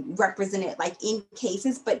being represented, like in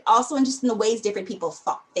cases, but also in just in the ways different people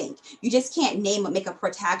think. You just can't make a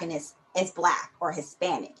protagonist as Black or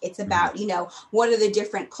Hispanic. It's about, what are the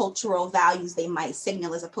different cultural values they might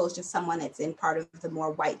signal as opposed to someone that's in part of the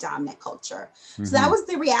more white dominant culture. So that was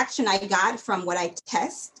the reaction I got from what I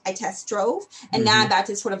test drove. And now I'm about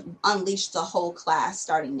to sort of unleash the whole class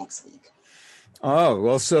starting next week. Oh,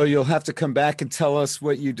 well, so you'll have to come back and tell us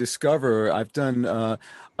what you discover. I've done a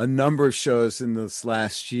number of shows in this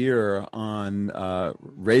last year on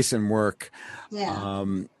race and work. Yeah.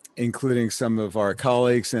 Including some of our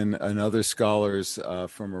colleagues and other scholars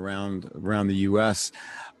from around the U.S.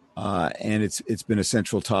 And it's been a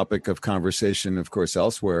central topic of conversation, of course,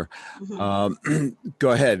 elsewhere.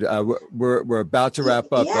 Go ahead. We're about to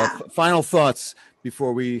wrap up. Yeah. Final thoughts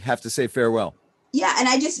before we have to say farewell. Yeah, and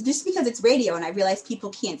I just because it's radio and I realize people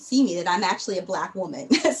can't see me, that I'm actually a Black woman.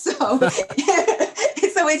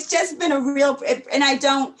 So it's just been a real, and I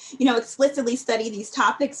don't, explicitly study these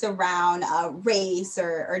topics around race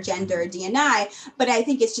or gender or D&I, but I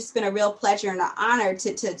think it's just been a real pleasure and an honor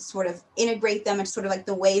to sort of integrate them into sort of like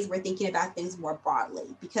the ways we're thinking about things more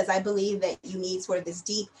broadly, because I believe that you need sort of this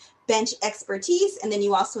deep bench expertise, and then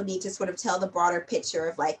you also need to sort of tell the broader picture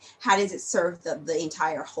of like, how does it serve the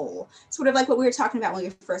entire whole? Sort of like what we were talking about when we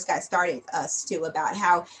first got started, Stu, about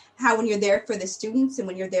how when you're there for the students and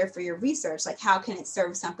when you're there for your research, like how can it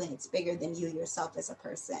serve something that's bigger than you yourself as a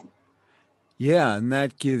person? Yeah, and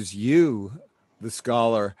that gives you, the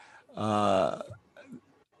scholar, a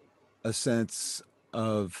sense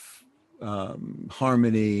of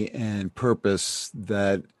harmony and purpose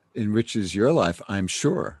that enriches your life, I'm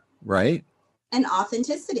sure, right? And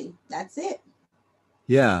authenticity. That's it.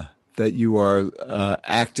 Yeah, that you are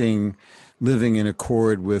acting, living in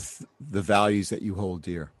accord with the values that you hold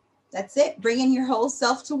dear. That's it. Bringing your whole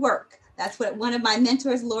self to work. That's what one of my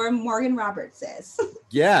mentors, Laura Morgan Roberts, says.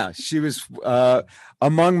 Yeah, she was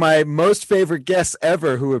among my most favorite guests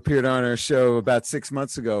ever who appeared on our show about 6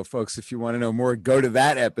 months ago. Folks, if you want to know more, go to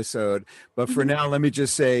that episode. But for now, let me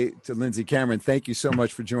just say to Lindsay Cameron, thank you so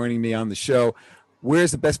much for joining me on the show.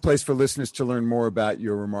 Where's the best place for listeners to learn more about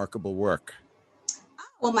your remarkable work?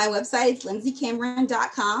 Well, my website is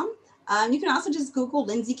lindsaycameron.com. You can also just Google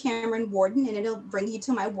Lindsay Cameron Worden, and it'll bring you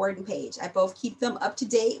to my Worden page. I both keep them up to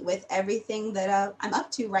date with everything that I'm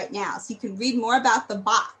up to right now. So you can read more about the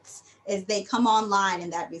bots as they come online in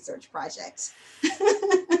that research project.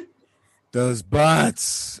 Those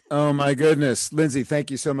bots. Oh, my goodness. Lindsay,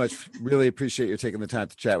 thank you so much. Really appreciate you taking the time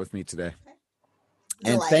to chat with me today.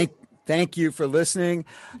 And thank you for listening.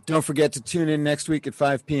 Don't forget to tune in next week at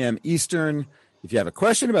 5 p.m. Eastern. If you have a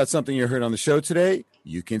question about something you heard on the show today,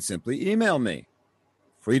 you can simply email me,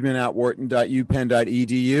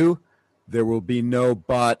 friedman@wharton.upenn.edu. There will be no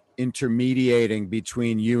bot intermediating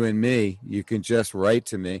between you and me. You can just write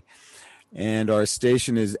to me. And our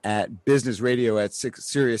station is at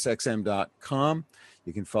businessradio@SiriusXM.com.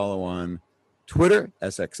 You can follow on Twitter,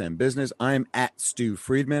 SXM Business. I'm at Stu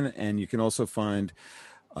Friedman, and you can also find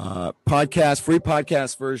free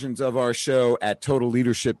podcast versions of our show at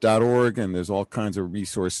totalleadership.org, and there's all kinds of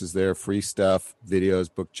resources there, free stuff, videos,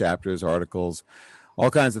 book chapters, articles, all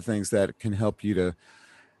kinds of things that can help you to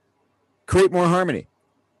create more harmony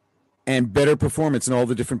and better performance in all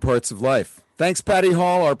the different parts of life. Thanks, Patty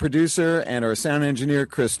Hall, our producer, and our sound engineer,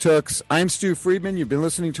 Chris Tooks. I'm Stu Friedman. You've been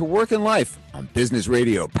listening to Work and Life on Business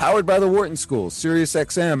Radio, powered by the Wharton School, Sirius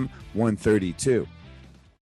XM 132.